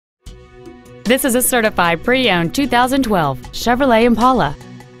This is a certified pre-owned 2012 Chevrolet Impala.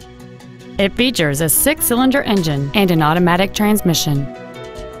 It features a 6-cylinder engine and an automatic transmission.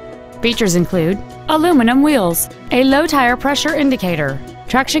 Features include aluminum wheels, a low tire pressure indicator,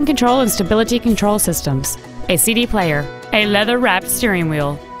 traction control and stability control systems, a CD player, a leather-wrapped steering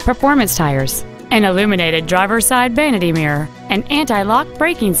wheel, performance tires, an illuminated driver's side vanity mirror, an anti-lock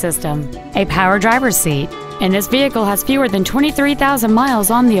braking system, a power driver's seat, and this vehicle has fewer than 23,000 miles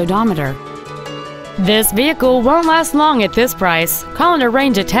on the odometer. This vehicle won't last long at this price. Call and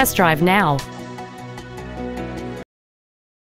arrange a test drive now.